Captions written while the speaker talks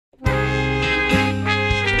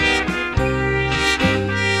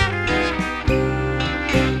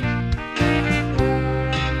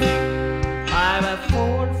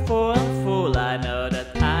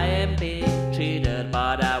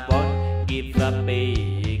up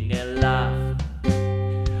being alive.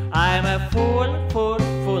 I'm a fool,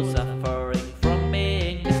 suffering from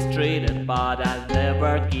being mistreated, but I'll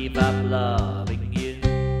never give up loving you.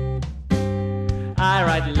 I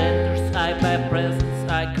write letters, I buy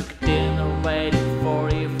presents, I cook dinner waiting for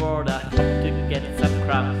you, for the hope to get some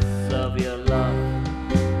crumbs of your love.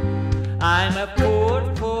 I'm a fool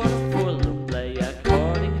who play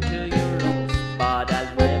according to your rules, but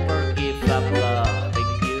I'll never give up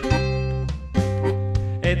loving you.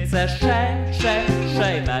 It's a shame,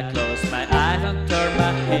 I close my eyes and turn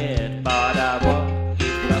my head, but I won't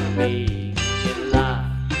give up being in love.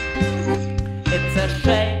 It's a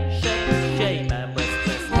shame, I'm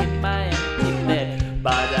restless in my empty bed,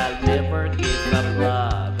 but I'll never give up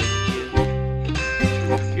loving you.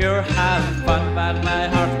 You're having fun, but my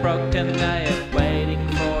heart's broken. I am waiting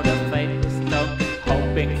for the famous token,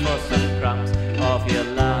 hoping for some crumbs of your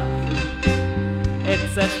love.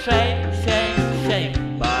 It's a shame,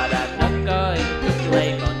 but I'm not going to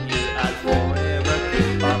blame on you. I'll forever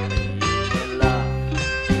keep on being in love.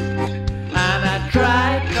 And I try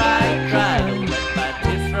to let my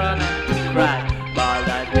tears run and to cry, but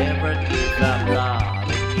I never give up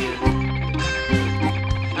loving you.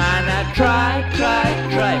 And I try, but I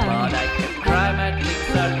can't cry, my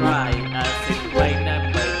cheeks are dry. I sit waiting, I'm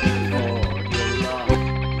waiting for your love.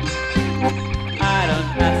 I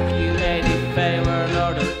don't ask you any favor,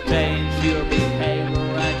 nor to change your behavior.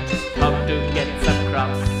 I just hope to get some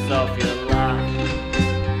crumbs of your love.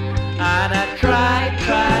 And I try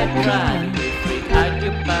if we had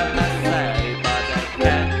you by my side, but I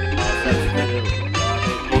can't, cause I'm still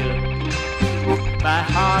loving you. My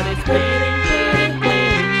heart is beating, I don't get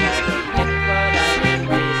what I am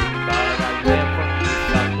needing, but I'll never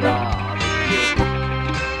give up loving you.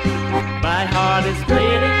 My heart is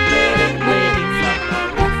bleeding, somehow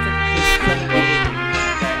instantly some beating,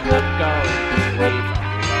 and I'm going to give up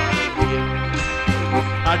loving you.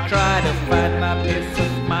 I try to find my peace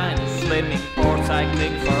of mind, swimming or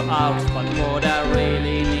cycling for hours, but what I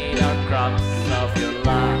really need are crumbs of your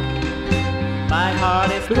love. My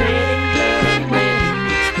heart is bleeding,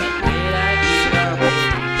 it's not me that you are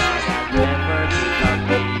waiting, but I'll never give up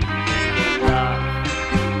being in love.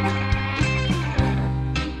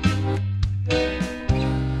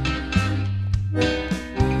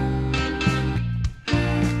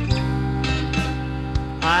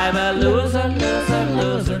 I'm a loser,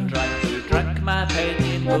 trying to drink my pain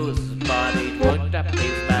in booze, but it won't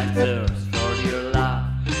appease my thirst for your love.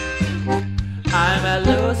 I'm a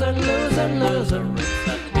loser, it's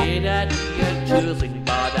not me that you're choosing,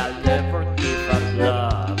 but I'll never give up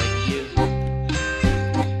loving you.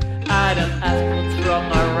 I don't ask what's wrong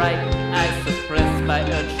or right, I suppress my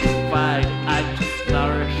urge to fight, I just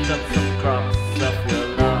nourish up some crumbs of your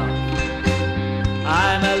love.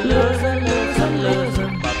 I'm a loser,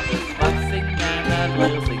 but there's one thing I'm not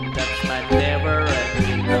losing,